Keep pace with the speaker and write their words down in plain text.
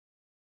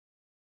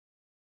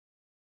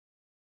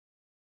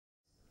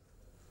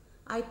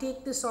I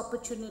take this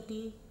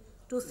opportunity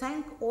to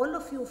thank all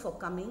of you for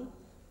coming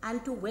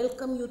and to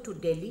welcome you to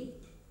Delhi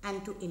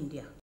and to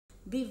India.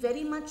 We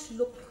very much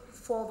look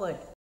forward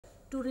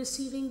to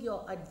receiving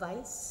your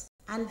advice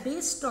and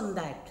based on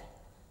that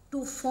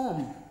to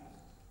form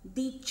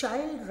the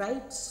Child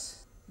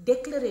Rights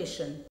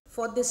Declaration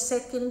for the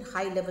second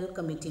high-level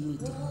committee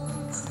meeting.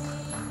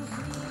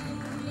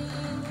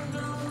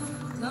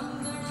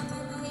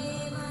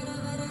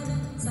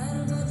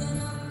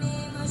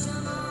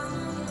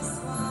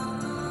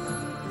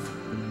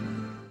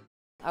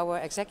 Our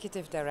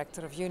Executive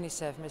Director of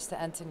UNICEF, Mr.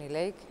 Anthony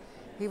Lake,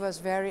 he was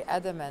very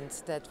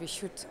adamant that we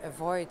should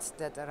avoid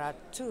that there are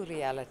two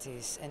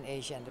realities in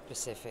Asia and the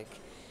Pacific.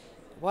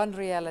 One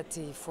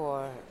reality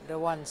for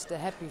the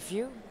happy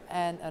few,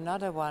 and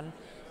another one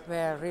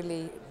where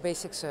really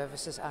basic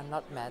services are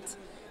not met.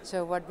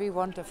 So what we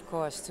want, of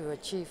course, to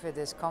achieve with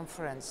this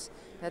conference,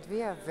 that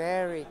we are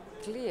very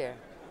clear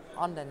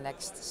on the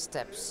next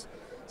steps.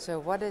 So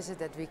what is it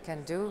that we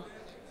can do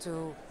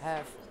to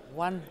have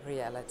one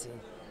reality?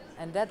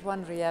 And that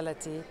one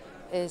reality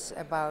is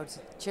about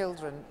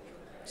children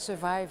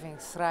surviving,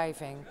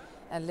 thriving,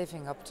 and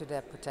living up to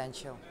their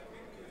potential.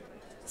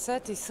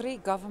 33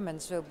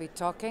 governments will be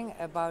talking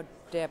about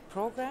their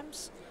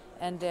programs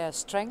and their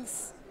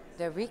strengths,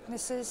 their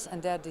weaknesses,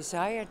 and their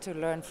desire to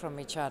learn from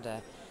each other.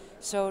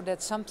 So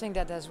that's something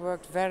that has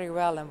worked very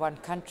well in one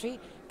country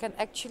can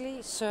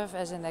actually serve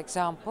as an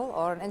example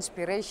or an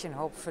inspiration,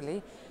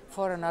 hopefully,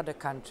 for another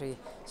country.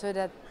 So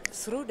that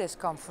through this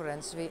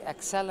conference we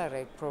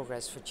accelerate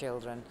progress for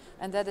children.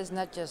 And that is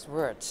not just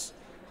words.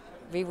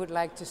 We would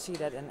like to see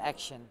that in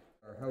action.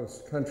 Our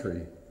host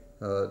country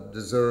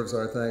deserves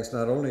our thanks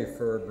not only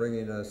for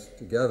bringing us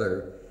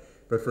together,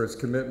 but for its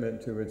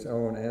commitment to its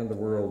own and the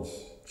world's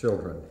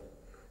children.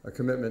 A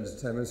commitment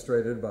is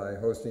demonstrated by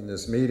hosting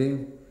this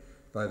meeting,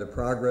 by the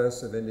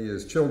progress of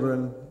India's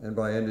children, and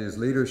by India's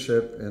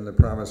leadership in the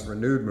Promise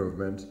Renewed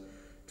movement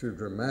to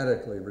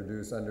dramatically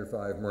reduce under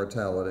 5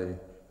 mortality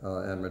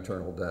and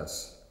maternal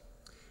deaths.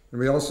 And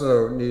we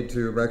also need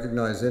to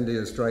recognize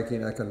India's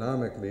striking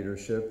economic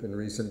leadership in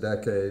recent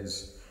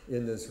decades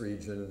in this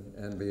region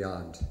and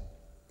beyond.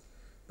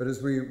 But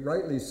as we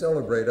rightly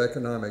celebrate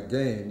economic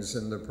gains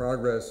and the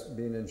progress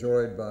being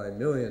enjoyed by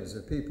millions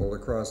of people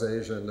across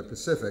Asia and the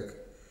Pacific,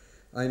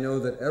 I know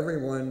that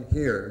everyone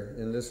here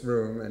in this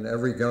room and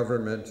every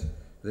government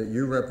that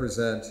you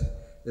represent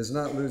is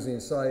not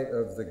losing sight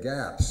of the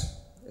gaps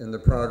in the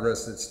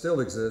progress that still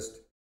exists.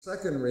 The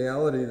second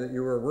reality that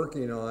you are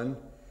working on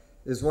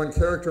is one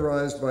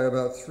characterized by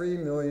about 3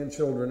 million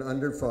children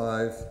under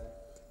 5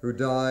 who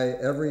die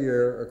every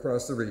year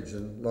across the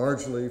region,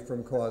 largely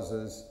from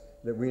causes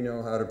that we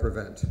know how to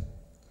prevent.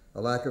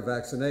 A lack of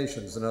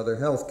vaccinations and other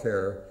health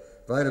care,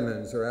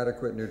 vitamins or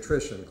adequate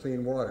nutrition,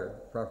 clean water,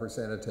 proper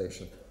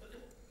sanitation.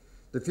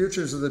 The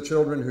futures of the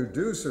children who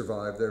do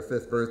survive their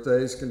 5th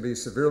birthdays can be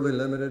severely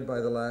limited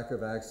by the lack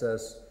of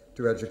access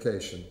to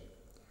education.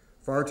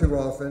 Far too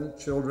often,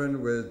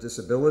 children with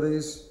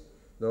disabilities,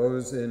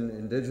 those in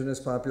indigenous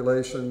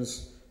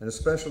populations, and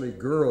especially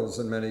girls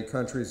in many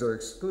countries are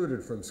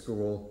excluded from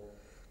school,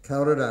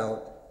 counted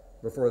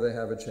out before they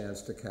have a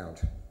chance to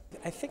count.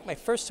 I think my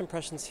first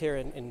impressions here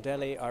in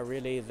Delhi are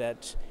really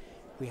that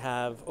we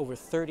have over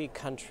 30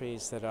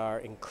 countries that are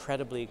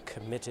incredibly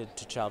committed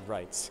to child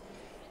rights.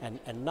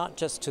 And not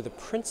just to the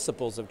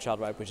principles of child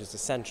rights, which is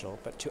essential,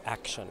 but to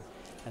action.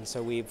 And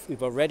so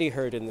we've already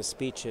heard in the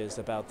speeches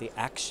about the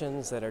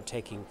actions that are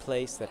taking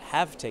place, that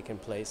have taken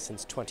place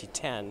since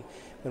 2010,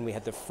 when we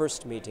had the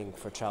first meeting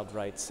for child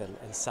rights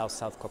and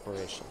South-South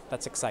cooperation.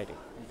 That's exciting.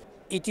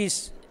 It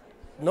is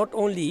not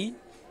only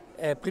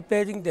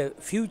preparing the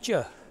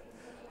future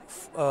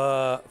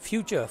for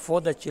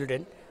the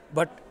children,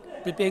 but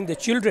preparing the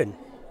children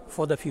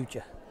for the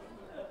future.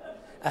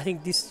 I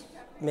think this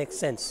makes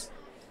sense.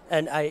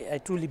 And I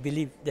truly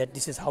believe that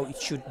this is how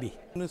it should be.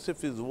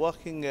 UNICEF is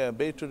working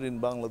better in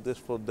Bangladesh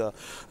for the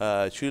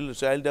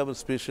child development,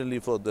 especially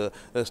for the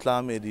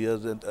slum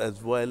areas, and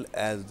as well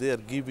as they are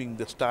giving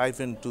the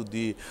stipend to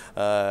the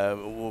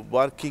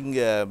working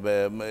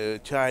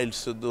child,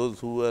 so those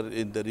who are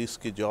in the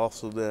risky jobs.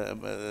 So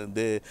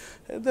that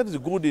is a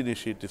good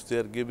initiative. They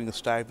are giving a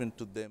stipend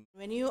to them.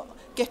 When you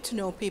get to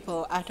know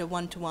people at a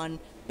one-to-one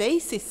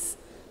basis,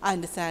 I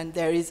understand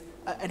there is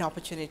an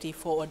opportunity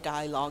for a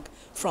dialogue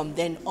from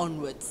then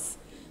onwards.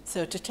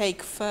 So to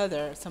take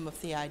further some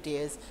of the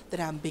ideas that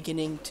I'm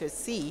beginning to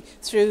see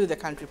through the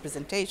country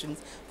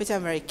presentations, which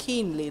I'm very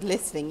keenly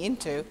listening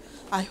into,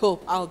 I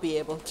hope I'll be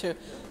able to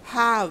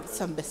have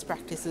some best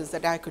practices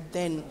that I could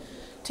then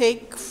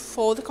take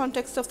for the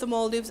context of the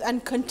Maldives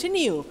and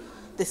continue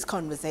this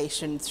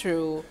conversation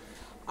through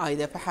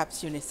either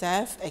perhaps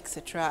UNICEF,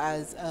 etc.,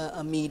 as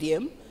a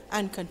medium,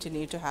 and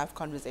continue to have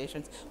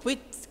conversations with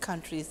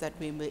countries that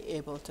we may be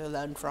able to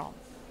learn from.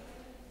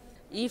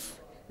 If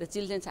the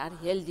children are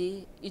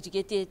healthy,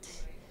 educated,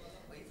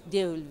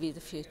 they will be the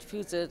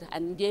future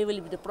and they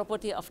will be the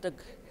property of the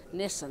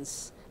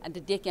nations, and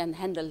they can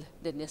handle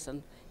the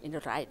nation in the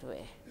right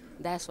way.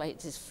 That's why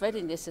it is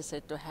very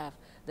necessary to have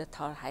the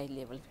third high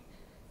level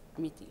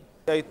meeting.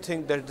 I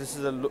think that this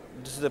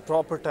is a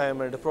proper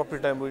time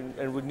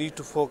and we need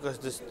to focus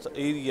this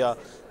area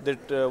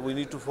that we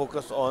need to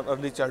focus on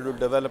early childhood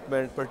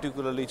development,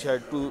 particularly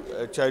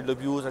child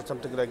abuse and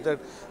something like that.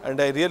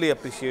 And I really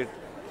appreciate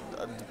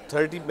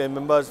 30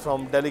 members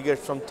from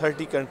delegates from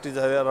 30 countries,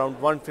 around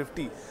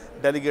 150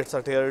 delegates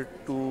are here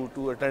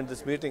to attend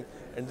this meeting,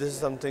 and this is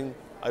something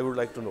I would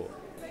like to know.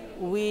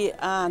 We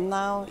are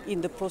now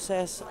in the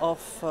process of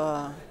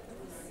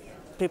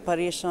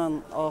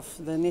preparation of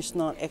the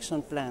National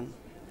Action Plan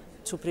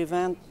to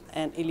prevent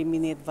and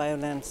eliminate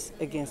violence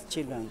against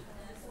children.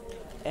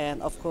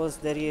 And of course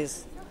there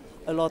is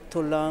a lot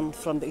to learn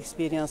from the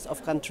experience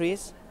of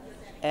countries,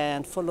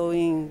 and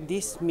following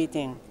this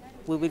meeting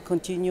we will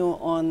continue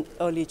on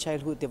early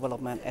childhood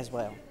development as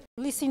well.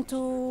 Listen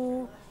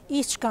to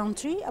each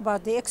country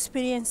about the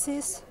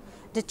experiences,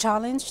 the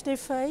challenge they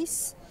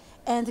face,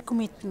 and the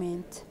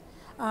commitment.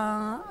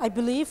 I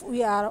believe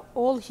we are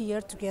all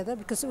here together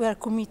because we are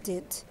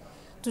committed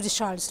to the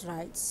child's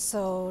rights.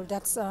 So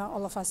that's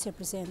all of us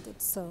represented.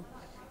 So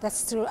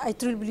that's true. I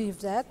truly believe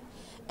that.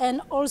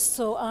 And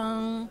also,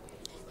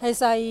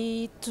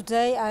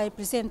 today I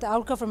present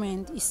our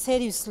government is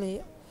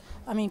seriously,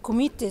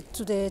 committed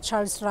to the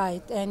child's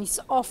right, and is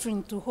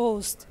offering to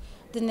host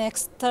the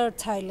next third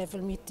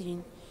high-level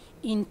meeting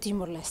in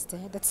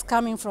Timor-Leste. That's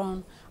coming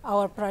from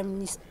our Prime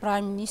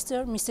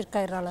Minister, Mr.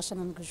 Kairala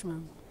Shanan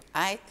Guzman.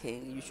 I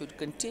think you should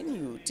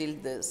continue till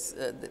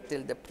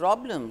the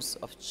problems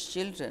of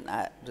children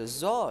are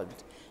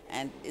resolved,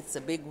 and it's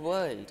a big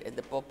world and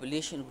the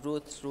population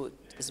growth rate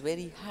is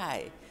very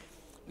high.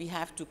 We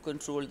have to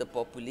control the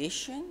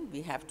population,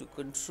 we have to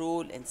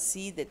control and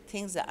see that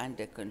things are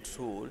under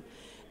control,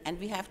 and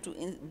we have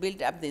to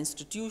build up the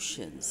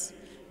institutions.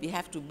 We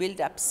have to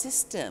build up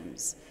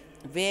systems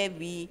where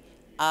we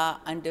are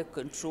under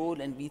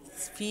control and we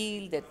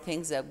feel that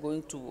things are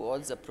going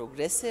towards a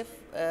progressive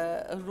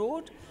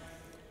road.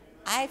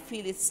 I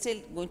feel it's still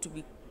going to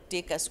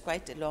take us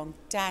quite a long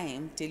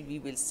time till we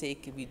will say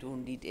we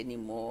don't need any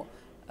more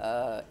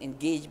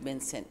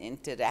engagements and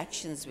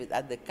interactions with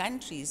other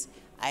countries.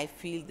 I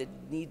feel the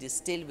need is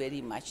still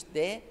very much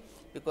there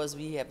because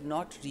we have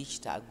not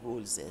reached our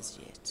goals as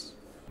yet.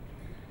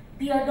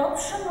 The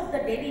adoption of the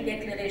Delhi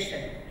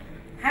Declaration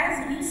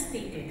has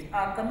restated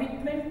our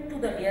commitment to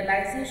the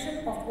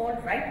realization of all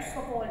rights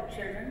of all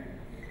children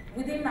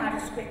within our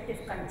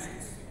respective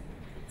countries.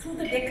 Through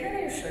the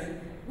declaration,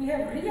 we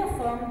have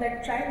reaffirmed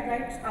that child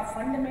rights are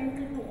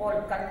fundamental to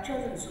all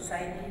cultures and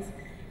societies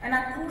and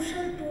are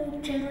crucial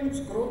to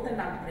children's growth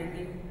and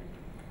upbringing.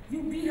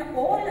 We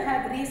all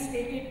have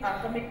restated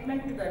our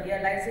commitment to the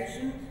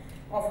realization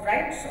of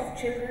rights of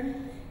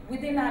children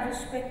within our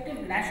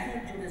respective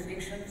national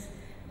jurisdictions.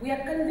 We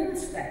are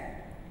convinced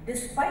that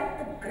despite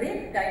the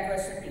great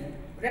diversity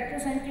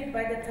represented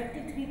by the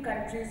 33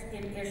 countries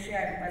in Asia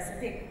and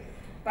Pacific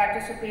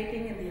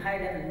participating in the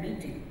high-level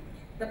meeting,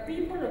 the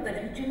people of the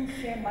region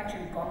share much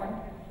in common,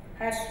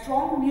 have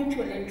strong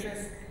mutual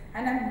interests,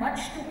 and have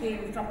much to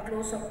gain from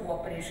closer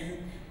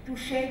cooperation to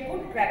share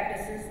good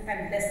practices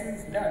and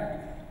lessons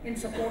learned in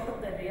support of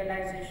the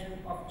realization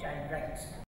of child rights.